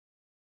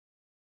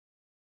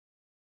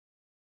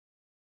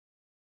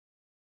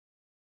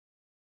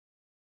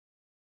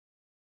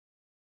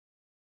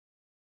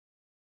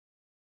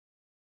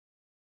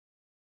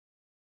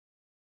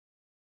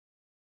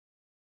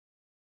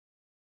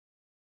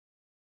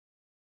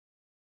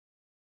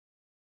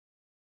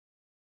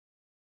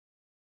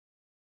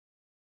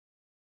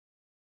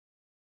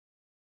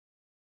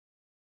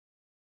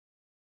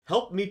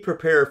Help me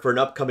prepare for an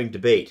upcoming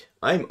debate.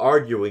 I'm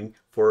arguing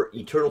for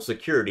eternal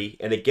security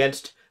and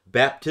against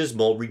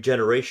baptismal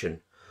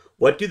regeneration.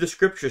 What do the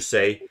scriptures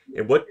say,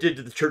 and what did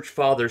the church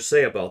fathers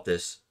say about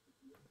this?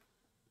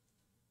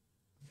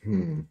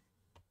 Hmm.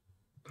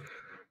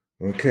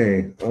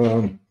 Okay.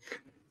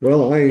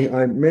 Well,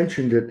 I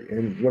mentioned it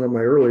in one of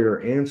my earlier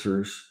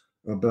answers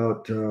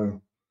about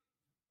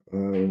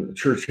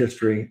church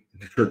history,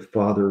 the church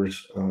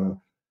fathers.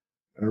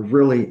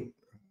 Really,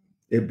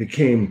 it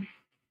became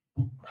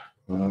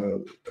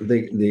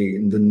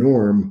the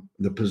norm,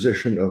 the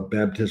position of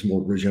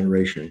baptismal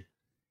regeneration.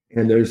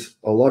 And there's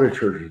a lot of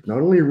churches, not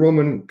only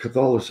Roman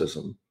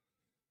Catholicism,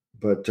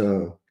 but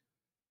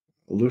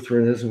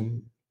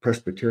Lutheranism,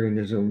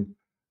 Presbyterianism,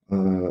 a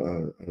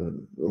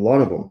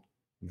lot of them,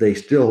 they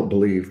still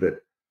believe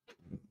that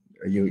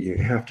you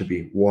have to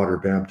be water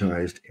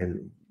baptized,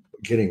 and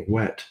getting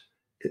wet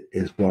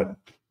is what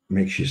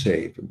makes you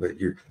saved. But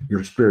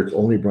your spirit's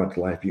only brought to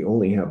life. You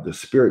only have the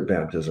spirit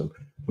baptism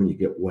when you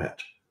get wet.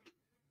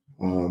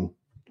 Um,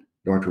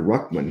 Dr.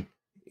 Ruckman,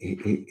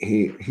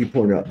 he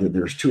pointed out that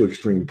there's two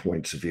extreme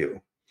points of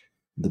view.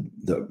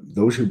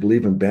 Those who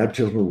believe in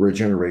baptismal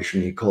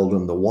regeneration, he called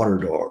them the water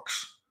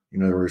dogs.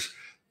 In other words,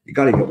 you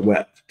got to get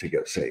wet to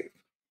get saved.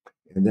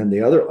 And then the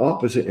other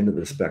opposite end of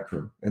the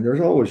spectrum, and there's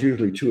always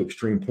usually two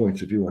extreme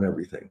points of view on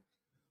everything.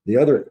 The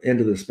other end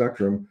of the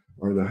spectrum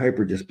are the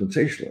hyper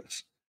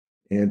dispensationalists.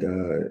 And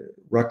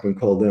Ruckman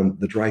called them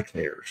the dry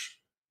cleaners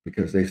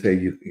because they say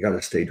you got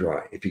to stay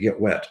dry. If you get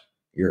wet,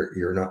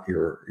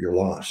 you're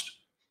lost.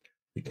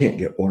 You can't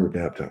get water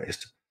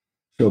baptized.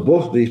 So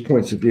both of these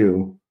points of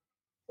view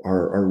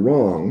are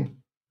wrong.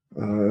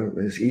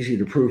 It's easy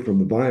to prove from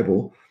the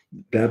Bible.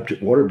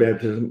 Water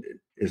baptism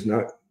is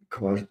not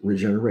cause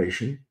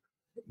regeneration.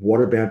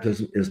 Water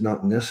baptism is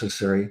not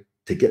necessary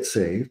to get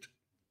saved.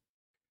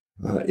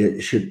 But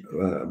it should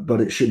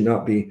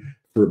not be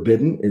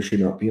forbidden. It should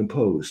not be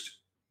imposed.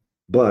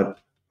 But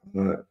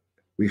uh,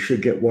 we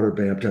should get water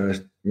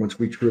baptized once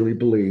we truly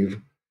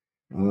believe.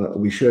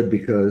 We should,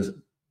 because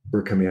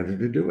we're commanded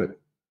to do it.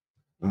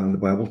 The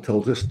Bible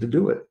tells us to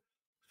do it.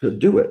 To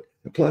do it.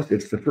 Plus,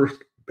 it's the first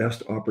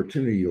best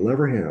opportunity you'll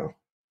ever have.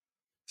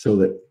 So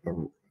that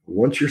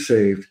once you're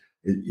saved,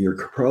 you're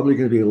probably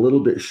going to be a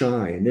little bit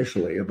shy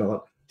initially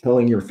about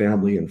telling your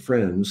family and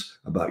friends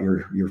about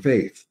your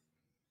faith.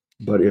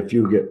 But if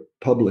you get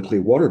publicly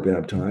water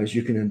baptized,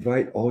 you can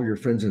invite all your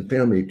friends and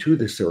family to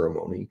the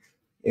ceremony.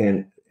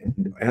 And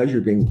as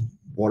you're being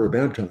water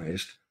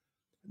baptized,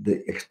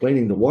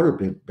 explaining the water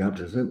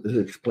baptism is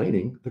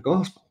explaining the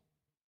gospel.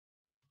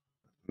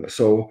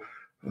 So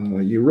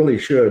you really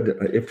should,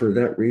 if for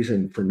that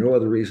reason, for no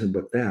other reason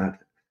but that,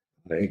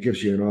 it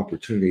gives you an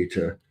opportunity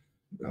to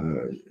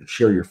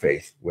share your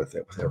faith with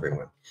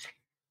everyone.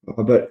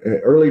 But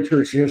early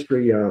church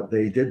history,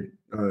 they did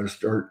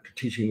start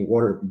teaching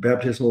water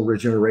baptismal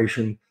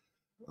regeneration,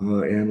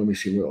 and let me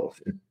see what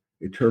else.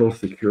 Eternal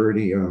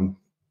security. Um,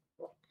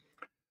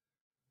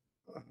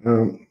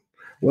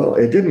 well,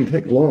 it didn't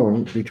take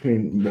long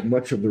between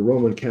much of the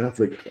Roman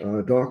Catholic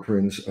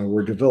doctrines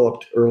were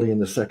developed early in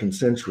the second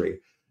century.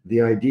 The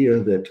idea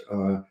that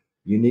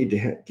you need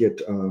to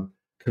get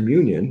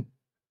communion,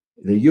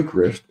 the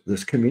Eucharist,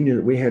 this communion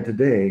that we had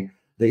today,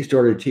 they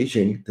started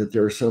teaching that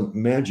there's some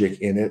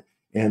magic in it,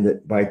 and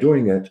that by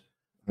doing it,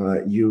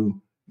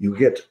 you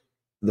get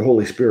the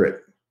Holy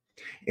Spirit.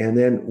 And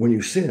then when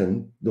you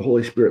sin, the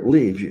Holy Spirit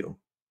leaves you.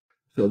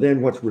 So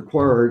then what's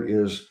required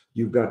is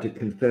you've got to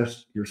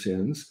confess your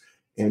sins,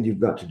 and you've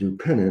got to do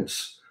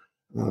penance,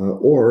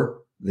 or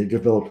they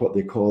develop what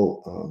they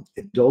call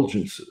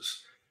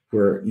indulgences,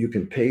 where you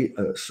can pay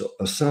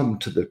a sum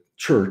to the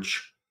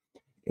church,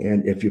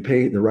 and if you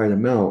pay the right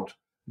amount,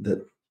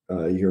 that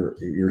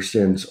your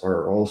sins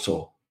are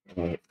also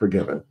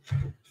forgiven.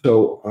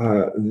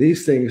 So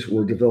these things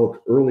were developed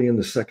early in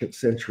the second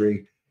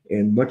century,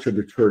 and much of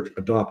the church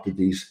adopted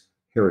these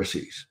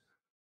heresies.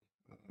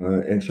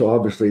 And so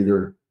obviously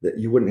that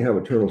you wouldn't have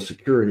eternal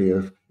security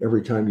if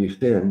every time you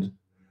sinned,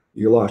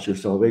 you lost your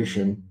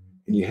salvation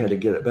and you had to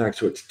get it back.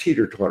 So it's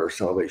teeter-totter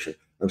salvation.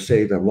 I'm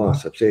saved, I'm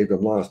lost. I'm saved,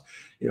 I'm lost.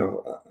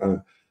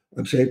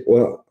 I'm saved.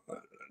 Well,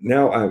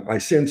 now I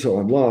sinned, so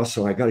I'm lost.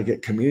 So I got to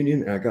get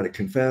communion, and I got to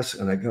confess,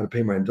 and I got to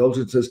pay my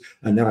indulgences,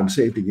 and now I'm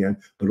saved again,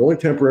 but only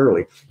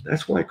temporarily.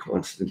 That's why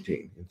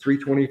Constantine in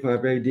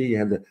 325 AD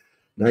had the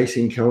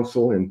Nicene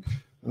Council, and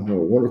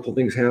wonderful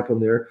things happened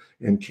there.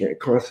 And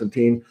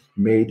Constantine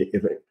made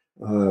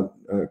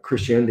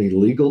Christianity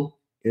legal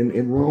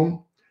in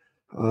Rome.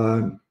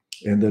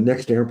 And the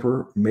next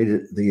emperor made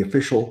it the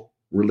official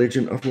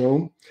religion of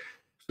Rome.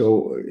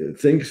 So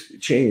things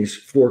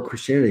changed for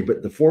Christianity,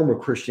 but the form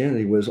of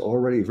Christianity was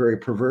already very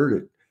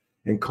perverted.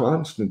 And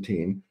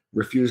Constantine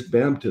refused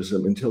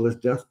baptism until his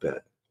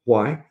deathbed.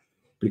 Why?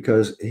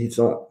 Because he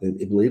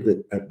believed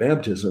that at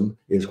baptism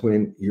is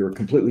when you're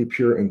completely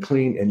pure and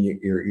clean, and you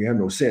have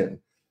no sin.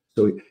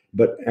 So,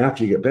 but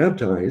after you get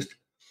baptized,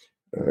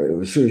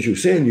 as soon as you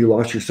sin, you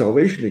lost your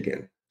salvation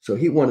again. So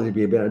he wanted to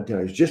be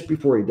baptized just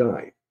before he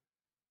died,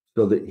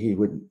 so that he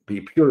would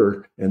be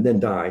pure and then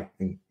die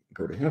and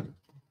go to heaven.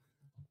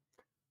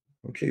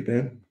 Okay,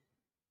 Ben.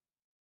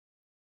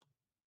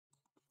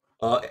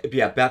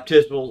 Yeah,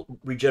 baptismal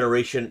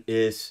regeneration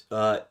is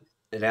an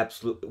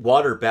absolute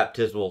water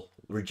baptismal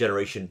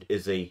regeneration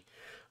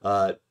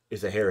uh,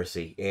 is a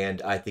heresy,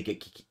 and I think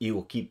it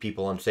will keep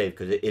people unsaved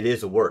because it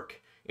is a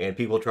work, and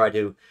people try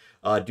to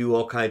do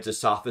all kinds of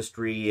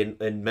sophistry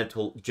and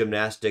mental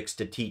gymnastics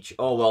to teach.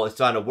 Oh well, it's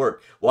not a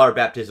work. Water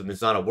baptism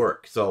is not a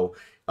work, so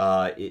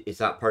it's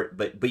not part.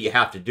 But you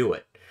have to do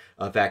it.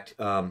 In fact,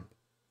 I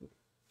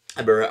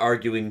remember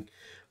arguing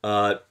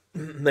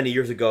many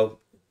years ago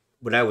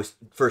when I was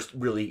first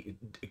really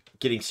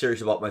getting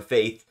serious about my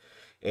faith,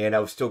 and I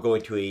was still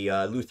going to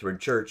a Lutheran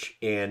church,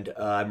 and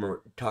I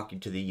remember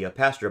talking to the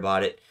pastor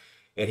about it,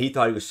 and he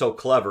thought he was so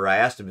clever. I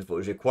asked him if it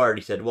was required.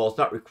 He said, "Well, it's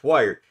not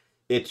required.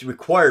 It's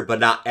required, but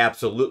not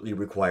absolutely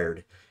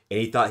required." And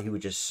he thought he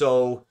was just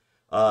so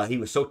he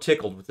was so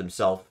tickled with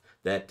himself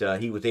that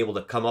he was able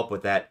to come up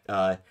with that.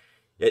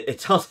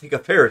 It sounds like a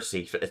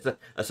Pharisee,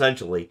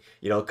 essentially.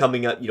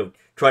 Coming up,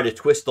 trying to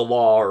twist the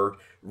law or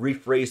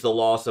rephrase the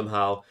law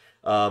somehow.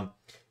 And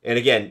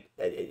again,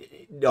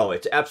 no,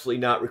 it's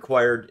absolutely not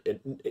required.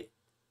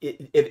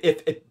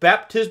 If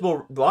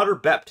baptismal water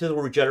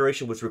baptismal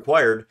regeneration was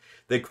required,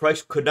 then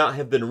Christ could not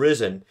have been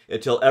risen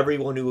until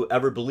everyone who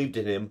ever believed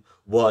in him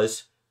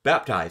was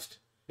baptized.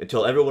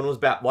 Until everyone was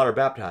water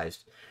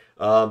baptized.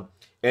 Um,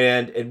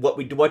 and what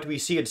do we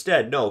see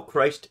instead? No,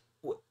 Christ.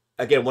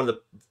 Again, one of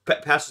the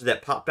passages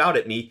that popped out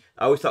at me,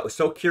 I always thought was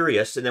so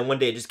curious, and then one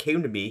day it just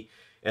came to me,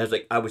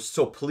 and I was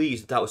so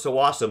pleased, that was so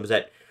awesome, is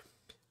that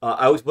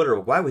I always wonder,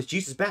 why was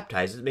Jesus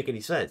baptized? It doesn't make any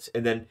sense.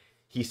 And then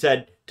he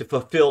said to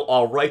fulfill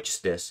all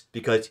righteousness,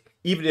 because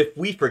even if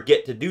we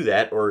forget to do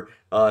that or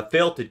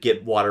fail to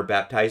get water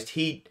baptized,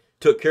 he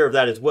took care of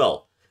that as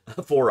well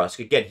for us.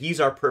 Again,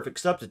 he's our perfect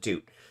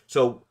substitute.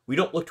 So we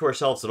don't look to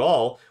ourselves at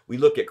all. We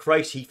look at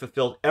Christ. He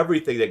fulfilled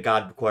everything that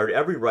God required,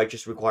 every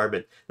righteous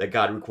requirement that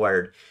God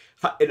required.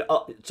 And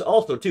it's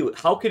also, too, uh,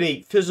 how can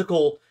a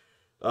physical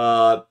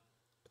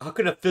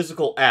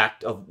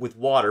act of with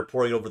water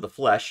pouring over the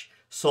flesh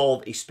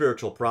solve a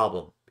spiritual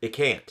problem? It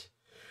can't.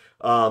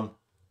 Um,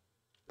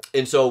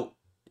 and so,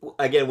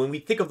 again, when we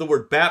think of the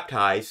word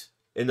baptize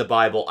in the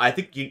Bible, I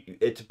think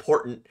it's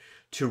important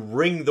to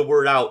wring the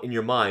word out in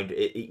your mind.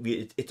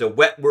 It's a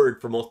wet word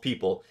for most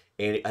people,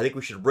 and I think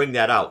we should wring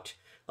that out.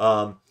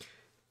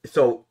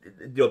 So,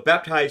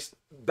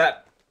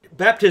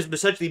 baptism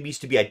essentially means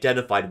to be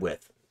identified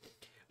with.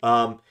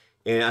 Um,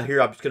 and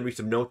here I'm just going to read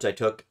some notes I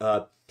took.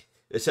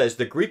 It says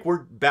the Greek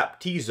word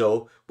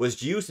baptizo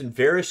was used in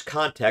various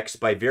contexts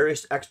by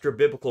various extra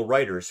biblical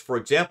writers. For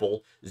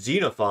example,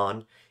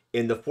 Xenophon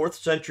in the 4th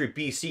century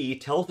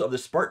BC tells of the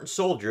Spartan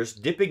soldiers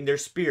dipping their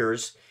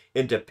spears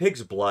into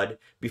pig's blood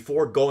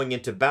before going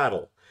into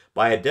battle.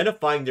 By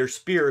identifying their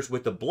spears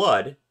with the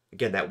blood,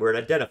 again, that word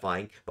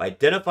identifying, by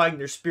identifying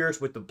their spears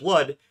with the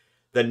blood,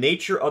 the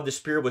nature of the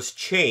spear was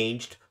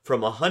changed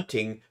from a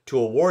hunting to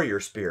a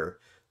warrior spear.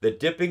 The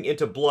dipping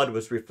into blood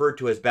was referred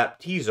to as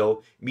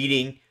baptizo,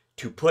 meaning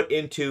to put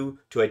into,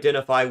 to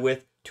identify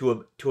with,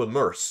 to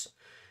immerse.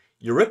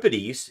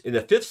 Euripides, in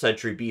the 5th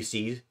century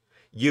BC,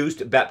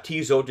 used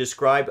baptizo to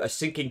describe a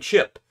sinking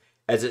ship.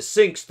 As it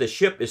sinks, the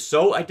ship is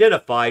so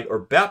identified or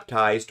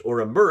baptized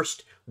or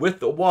immersed with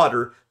the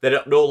water that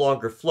it no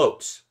longer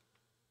floats.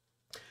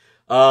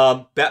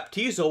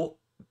 Baptizo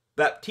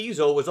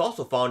was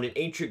also found in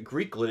ancient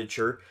Greek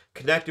literature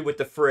connected with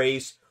the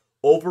phrase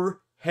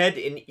over head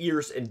and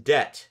ears in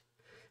debt.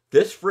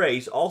 This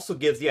phrase also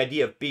gives the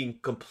idea of being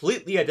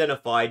completely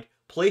identified,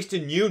 placed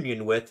in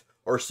union with,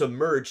 or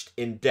submerged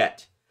in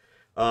debt.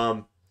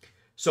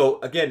 So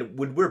again,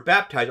 when we're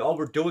baptized, all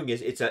we're doing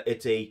is it's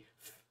a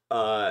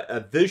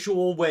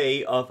visual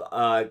way of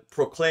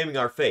proclaiming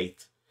our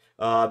faith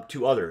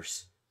to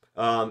others.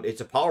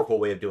 It's a powerful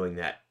way of doing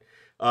that.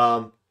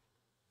 And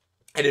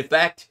in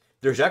fact,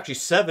 there's actually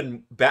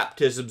 7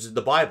 baptisms in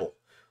the Bible.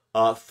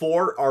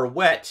 4 are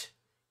wet,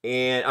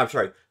 and I'm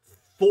sorry,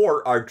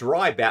 4 are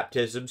dry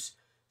baptisms.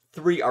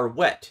 3 are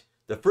wet.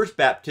 The first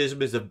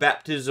baptism is the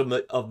baptism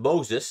of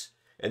Moses,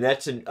 and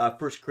that's in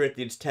 1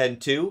 Corinthians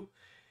 10:2.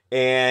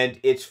 And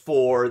it's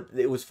referred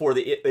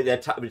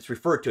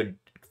to in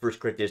 1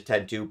 Corinthians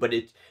 10:2, but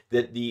it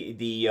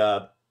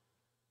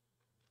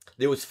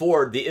was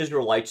for the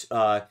Israelites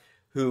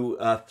who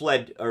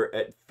fled or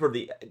for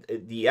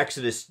the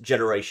Exodus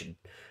generation.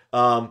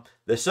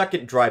 The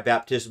second dry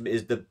baptism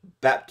is the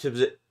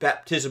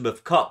baptism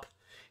of cup,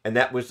 and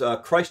that was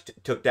Christ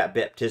took that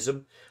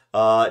baptism.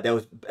 That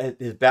was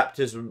his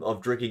baptism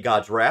of drinking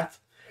God's wrath.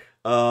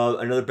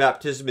 Another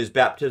baptism is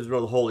baptism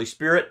of the Holy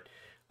Spirit.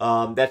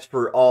 That's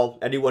for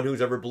anyone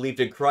who's ever believed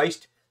in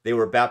Christ. They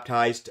were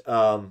baptized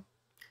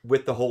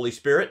with the Holy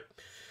Spirit.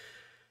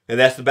 And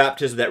that's the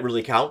baptism that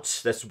really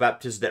counts. That's the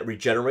baptism that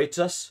regenerates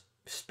us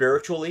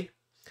spiritually.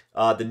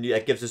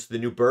 That gives us the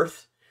new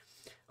birth.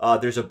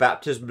 There's a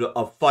baptism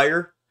of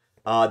fire.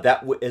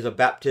 That is a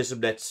baptism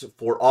that's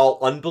for all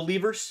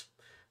unbelievers.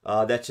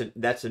 That's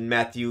in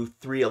Matthew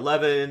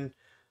 3:11,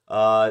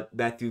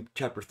 Matthew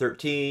chapter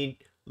 13,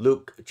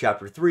 Luke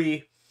chapter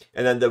 3.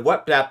 And then the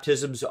wet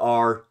baptisms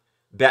are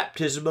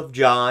baptism of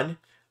John.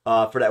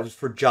 For that was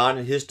for John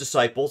and his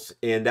disciples,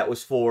 and that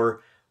was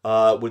for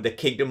when the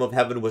kingdom of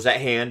heaven was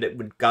at hand,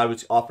 when God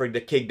was offering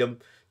the kingdom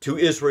to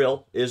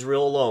Israel,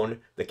 Israel alone,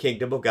 the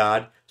kingdom of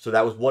God. So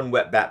that was one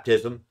wet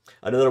baptism.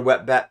 Another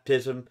wet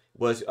baptism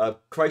was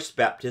Christ's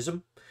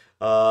baptism,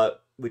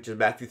 which is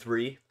Matthew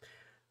 3.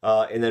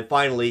 And then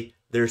finally,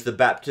 there's the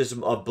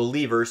baptism of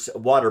believers,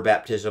 water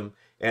baptism,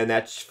 and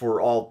that's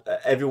for all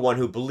everyone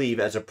who believe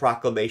as a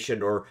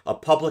proclamation or a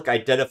publicly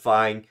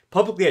identifying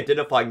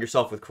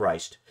yourself with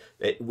Christ.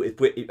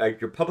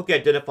 You're publicly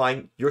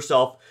identifying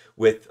yourself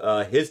with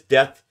His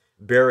death,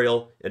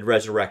 burial, and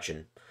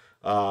resurrection.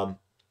 Um,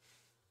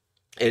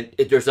 and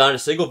there's not a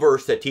single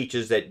verse that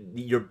teaches that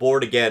you're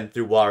born again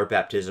through water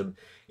baptism,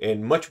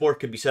 and much more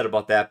could be said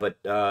about that. But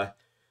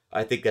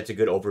I think that's a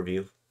good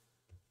overview.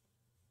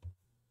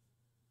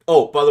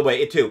 Oh, by the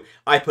way, it too.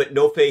 I put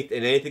no faith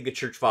in anything the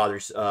church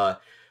fathers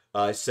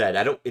said.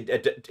 I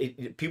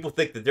don't. People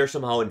think that they're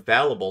somehow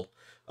infallible.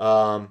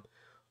 Um,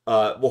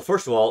 well,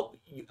 first of all,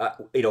 you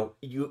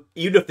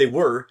even if they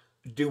were,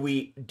 do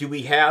we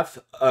have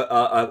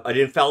an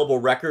infallible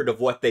record of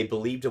what they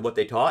believed and what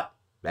they taught?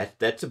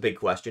 That's a big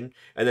question.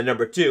 And then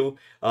number two,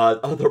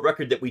 of the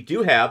record that we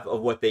do have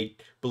of what they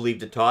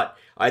believed and taught,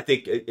 I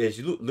think as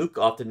Luke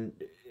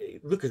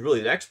is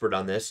really an expert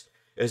on this,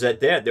 is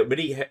that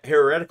many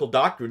heretical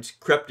doctrines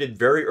crept in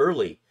very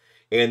early,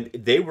 and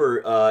they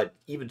were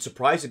even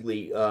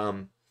surprisingly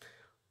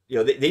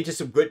they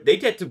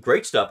did some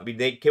great stuff. I mean,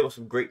 they came up with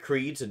some great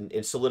creeds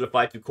and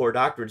solidified some core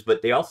doctrines,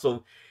 but they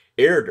also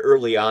erred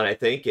early on, I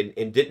think,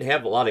 and didn't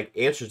have a lot of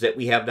answers that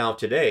we have now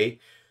today.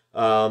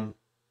 Um,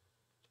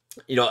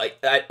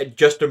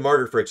 Justin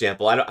Martyr, for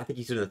example, I think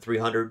he's in the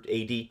 300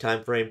 AD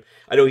time frame.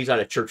 I know he's not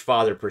a church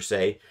father per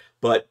se,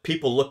 but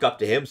people look up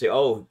to him and say,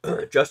 "Oh,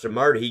 Justin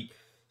Martyr,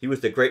 he was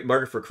the great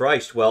martyr for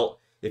Christ." Well,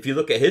 if you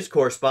look at his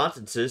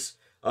correspondences,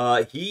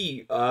 I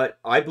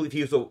believe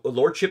he was a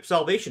lordship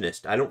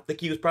salvationist. I don't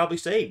think he was probably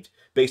saved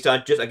based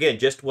on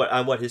just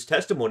what his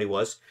testimony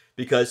was,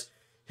 because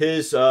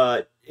his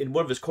in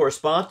one of his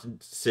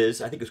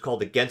correspondences, I think it's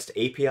called Against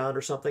Apion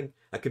or something.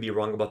 I could be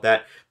wrong about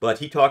that, but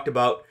he talked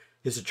about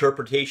his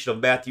interpretation of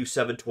Matthew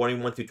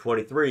 7:21 through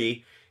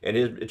 23, and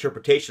his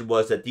interpretation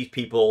was that these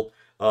people,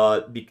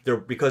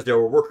 because they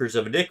were workers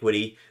of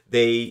iniquity,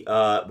 they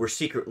were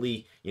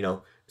secretly,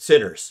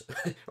 sinners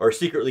or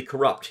secretly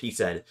corrupt. He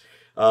said,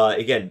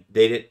 again,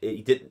 they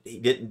didn't. He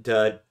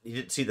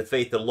didn't see the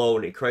faith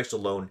alone in Christ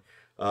alone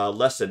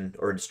lesson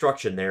or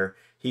instruction there.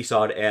 He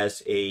saw it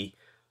as a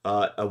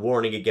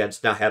warning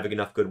against not having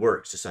enough good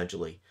works,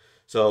 essentially.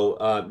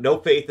 So no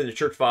faith in the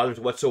church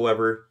fathers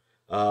whatsoever.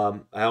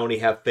 I only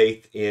have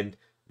faith in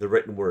the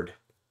written word.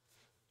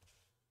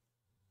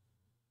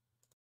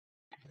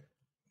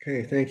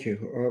 Okay, thank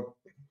you.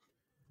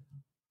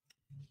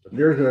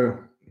 There's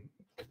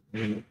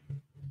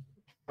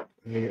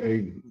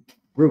a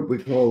group we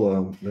call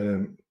oh,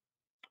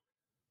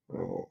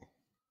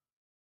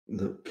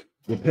 the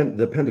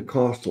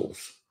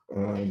Pentecostals.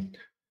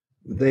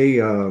 They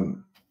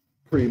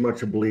pretty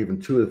much believe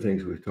in two of the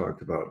things we've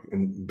talked about: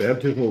 in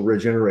baptismal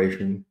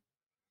regeneration,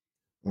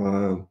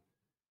 and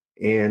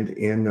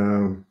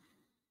in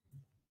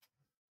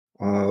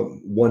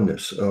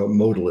oneness,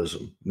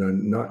 modalism. No,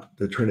 not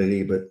the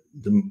Trinity, but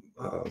the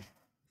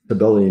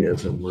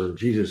Sabellianism, where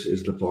Jesus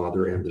is the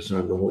Father and the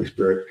Son and the Holy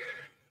Spirit.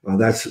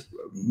 That's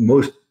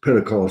most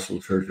Pentecostal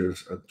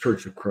churches,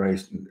 Church of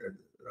Christ.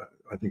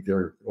 I think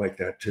they're like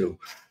that too.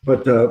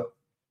 But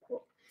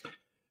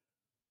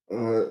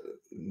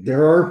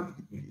there are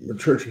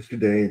churches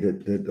today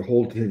that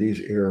hold to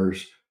these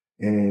errors.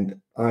 And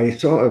I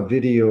saw a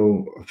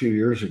video a few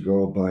years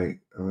ago by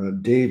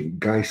Dave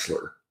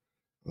Geisler.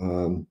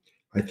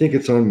 I think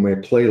it's on my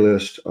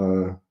playlist,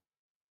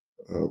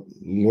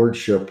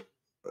 Lordship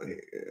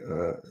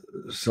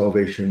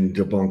Salvation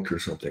Debunked or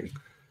something.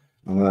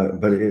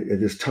 But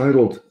it is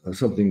titled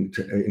something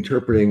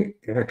interpreting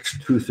Acts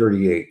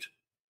 2:38.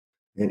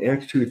 And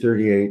Acts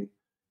 2:38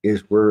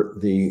 is where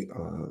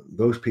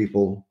those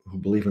people who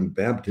believe in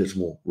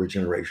baptismal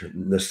regeneration,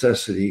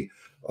 necessity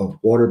of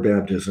water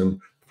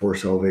baptism for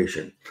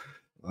salvation,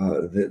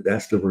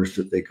 that's the verse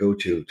that they go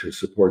to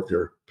support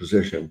their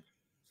position.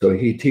 So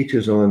he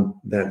teaches on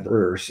that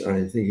verse, and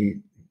I think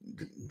he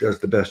does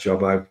the best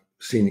job I've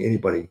seen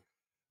anybody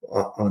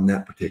on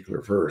that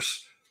particular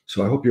verse.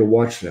 So I hope you'll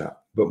watch that.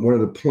 But one of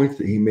the points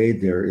that he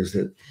made there is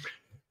that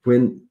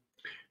when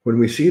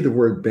we see the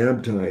word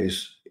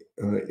baptize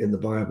in the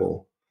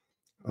Bible,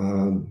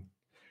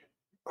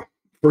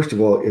 first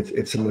of all,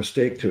 it's a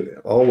mistake to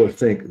always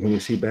think when we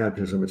see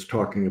baptism, it's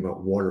talking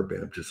about water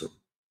baptism.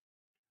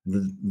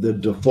 The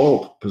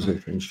default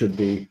position should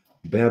be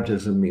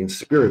baptism means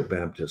spirit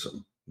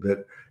baptism,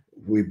 that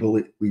we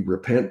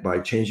repent by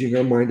changing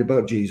our mind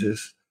about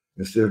Jesus.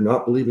 Instead of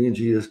not believing in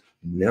Jesus,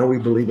 now we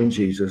believe in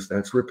Jesus.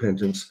 That's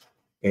repentance.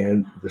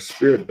 And the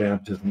spirit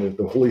baptism is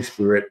the Holy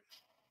Spirit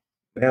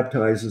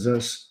baptizes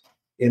us,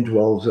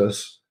 indwells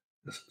us,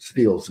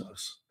 seals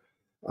us.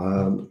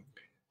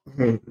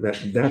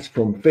 That's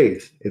from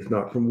faith. It's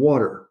not from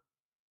water.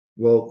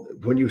 Well,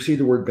 when you see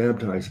the word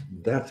baptize,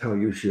 that's how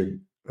you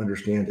should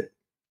understand it,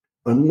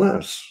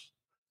 unless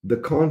the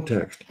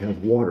context has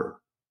water.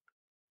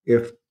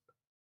 If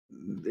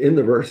in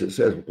the verse it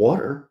says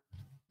water,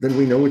 then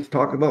we know it's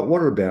talking about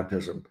water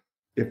baptism.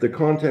 If the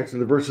context of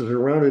the verses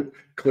around it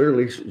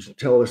clearly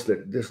tell us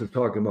that this is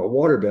talking about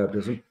water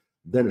baptism,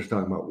 then it's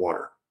talking about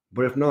water.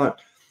 But if not,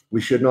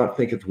 we should not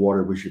think it's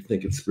water. We should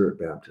think it's spirit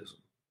baptism.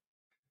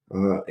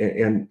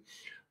 And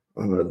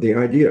the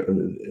idea,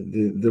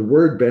 the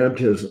word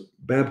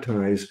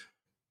baptize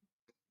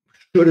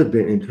should have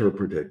been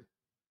interpreted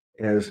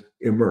as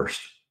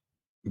immersed.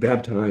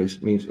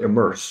 Baptize means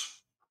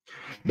immerse.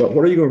 But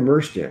what are you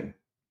immersed in?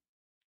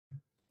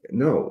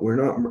 No, we're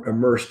not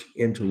immersed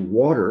into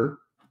water.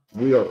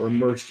 We are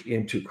immersed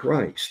into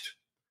Christ.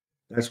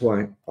 That's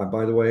why,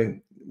 by the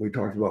way, we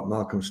talked about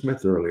Malcolm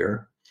Smith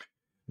earlier.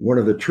 One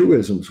of the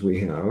truisms we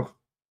have,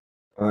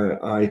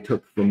 I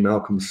took from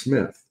Malcolm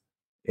Smith,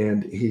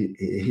 and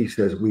he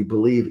says we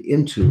believe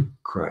into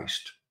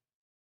Christ.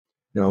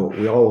 Now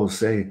we always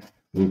say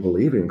we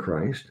believe in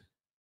Christ,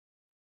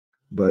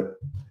 but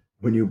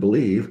when you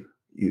believe,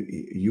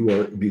 you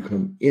are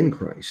become in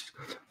Christ.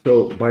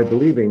 So by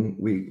believing,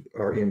 we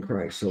are in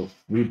Christ. So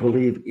we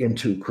believe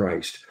into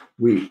Christ.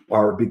 We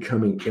are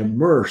becoming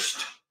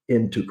immersed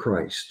into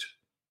Christ,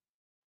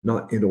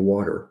 not into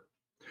water.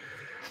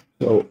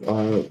 So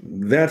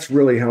that's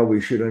really how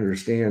we should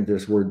understand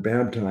this word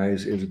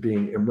baptize is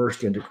being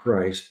immersed into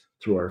Christ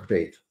through our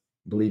faith,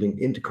 believing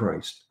into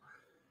Christ.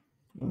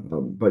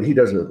 But he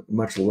does a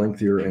much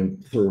lengthier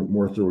and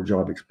more thorough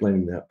job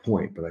explaining that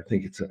point. But I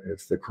think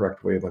it's the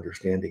correct way of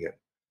understanding it.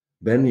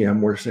 Ben, you have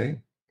more to say?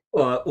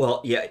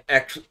 Well, yeah,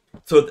 actually,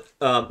 so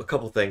a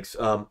couple things.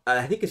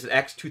 I think it's in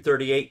Acts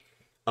 2:38.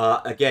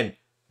 Again,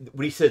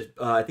 when he says,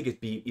 I think it's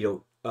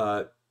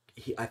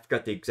I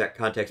forgot the exact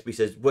context, but he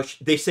says,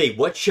 they say,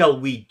 what shall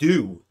we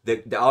do?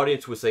 The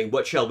audience was saying,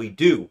 what shall we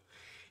do?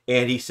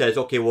 And he says,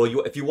 okay, well,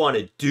 if you want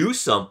to do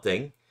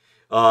something,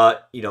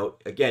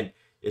 again,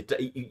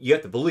 you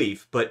have to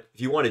believe, but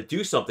if you want to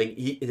do something,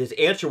 his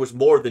answer was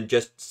more than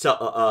just,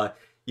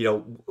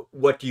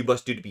 what do you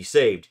must do to be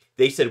saved?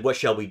 They said, what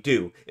shall we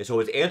do? And so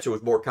his answer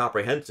was more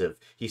comprehensive.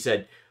 He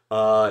said,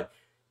 uh,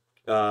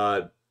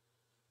 uh,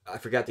 I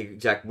forgot the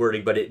exact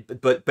wording,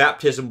 but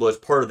baptism was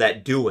part of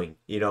that doing.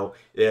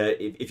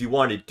 If you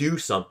want to do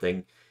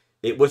something,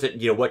 it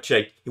wasn't what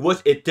should I.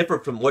 It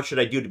different from what should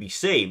I do to be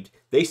saved.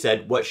 They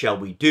said, what shall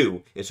we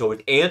do? And so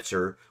his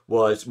answer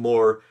was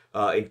more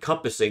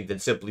encompassing than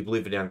simply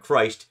believing on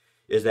Christ.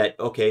 Is that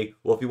okay?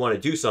 Well, if you want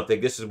to do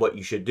something, this is what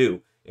you should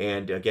do.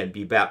 And again,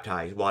 be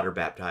baptized, water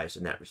baptized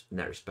in that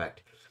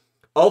respect.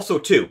 Also,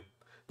 too,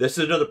 this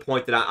is another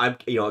point that I'm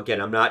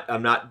again, I'm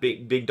not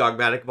big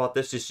dogmatic about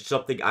this. This is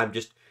something I'm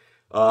just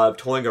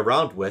toying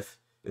around with.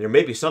 And there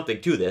may be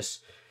something to this.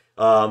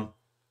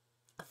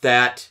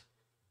 That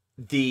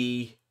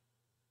the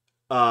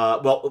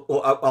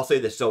I'll say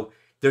this. So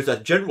there's a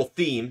general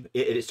theme.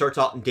 It starts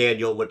out in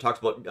Daniel when it talks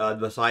about the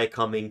Messiah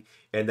coming,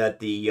 and that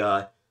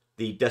the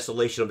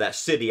desolation of that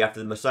city after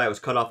the Messiah was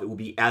cut off, it will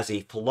be as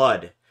a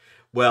flood.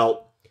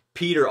 Well,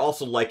 Peter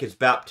also likens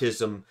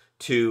baptism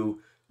to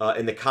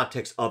in the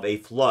context of a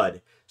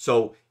flood.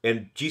 So,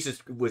 and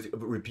Jesus was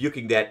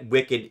rebuking that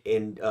wicked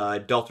and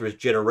adulterous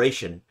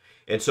generation,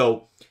 and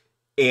so,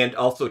 and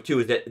also too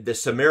is that the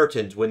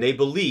Samaritans, when they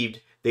believed,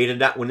 they did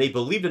not. When they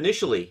believed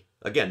initially,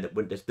 again,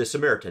 when the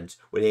Samaritans,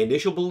 when they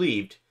initially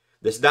believed,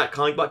 this is not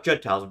calling about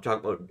Gentiles. I'm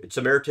talking about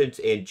Samaritans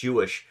and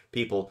Jewish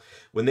people.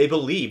 When they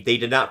believed, they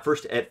did not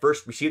at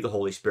first receive the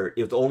Holy Spirit.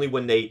 It was only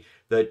when the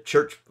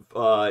church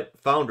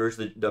founders,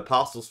 the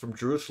apostles from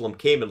Jerusalem,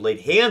 came and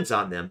laid hands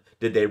on them,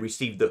 did they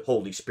receive the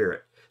Holy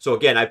Spirit. So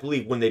again, I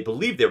believe when they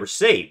believed, they were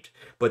saved,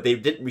 but they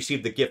didn't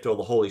receive the gift of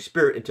the Holy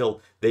Spirit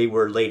until they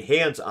were laid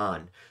hands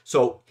on.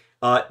 So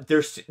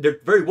there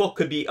very well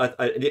could be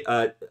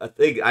a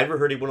thing. I never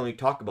heard anyone really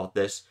talk about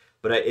this,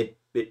 but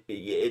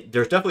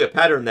there's definitely a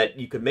pattern that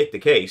you could make the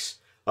case.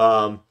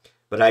 But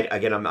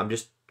I'm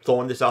just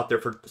throwing this out there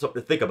for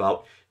something to think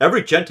about.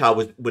 Every Gentile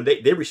was when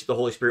they received the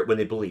Holy Spirit when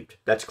they believed.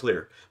 That's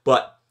clear.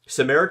 But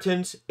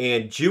Samaritans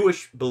and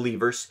Jewish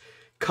believers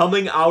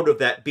coming out of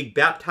that, being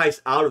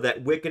baptized out of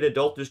that wicked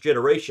adulterous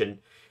generation,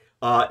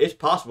 it's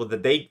possible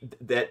that they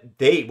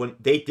when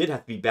they did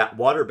have to be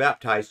water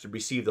baptized to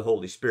receive the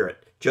Holy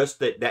Spirit. Just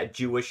that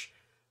Jewish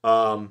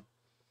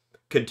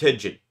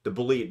contingent, the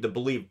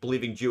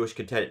believing Jewish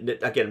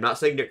contingent. Again, I'm not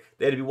saying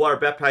they had to be water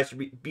baptized to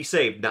be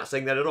saved. Not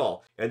saying that at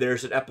all. And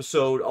there's an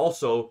episode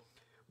also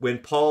when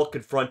Paul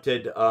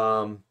confronted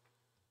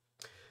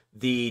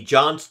the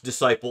John's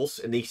disciples,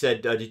 and he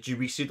said, "Did you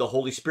receive the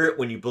Holy Spirit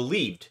when you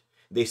believed?"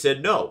 They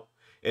said no,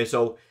 and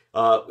so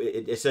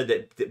it said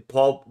that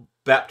Paul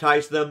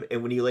baptized them,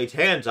 and when he laid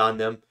hands on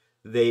them,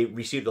 they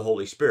received the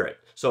Holy Spirit.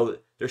 So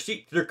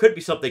there could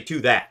be something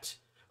to that.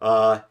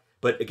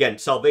 But again,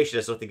 salvation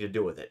has nothing to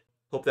do with it.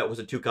 Hope that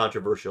wasn't too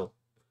controversial.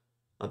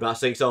 I'm not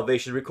saying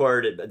salvation is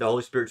required. The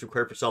Holy Spirit is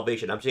required for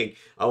salvation. I'm saying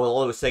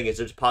all I was saying is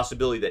there's a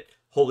possibility that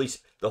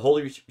the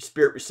Holy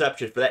Spirit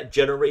reception for that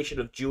generation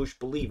of Jewish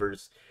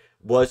believers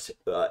was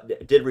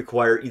did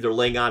require either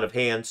laying on of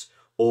hands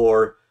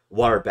or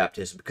water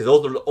baptism, because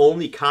those are the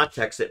only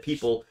contexts that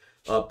people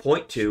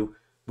point to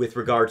with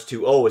regards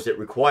to, oh, is it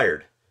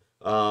required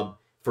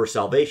for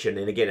salvation?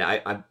 And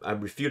again,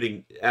 I'm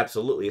refuting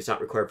absolutely it's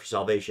not required for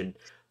salvation,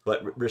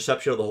 but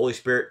reception of the Holy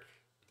Spirit,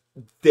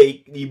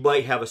 you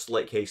might have a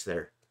slight case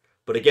there.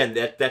 But again,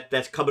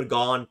 that's come and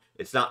gone.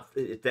 It's not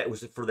that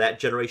was for that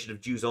generation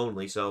of Jews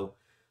only, so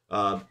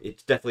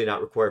it's definitely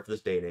not required for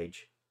this day and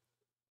age.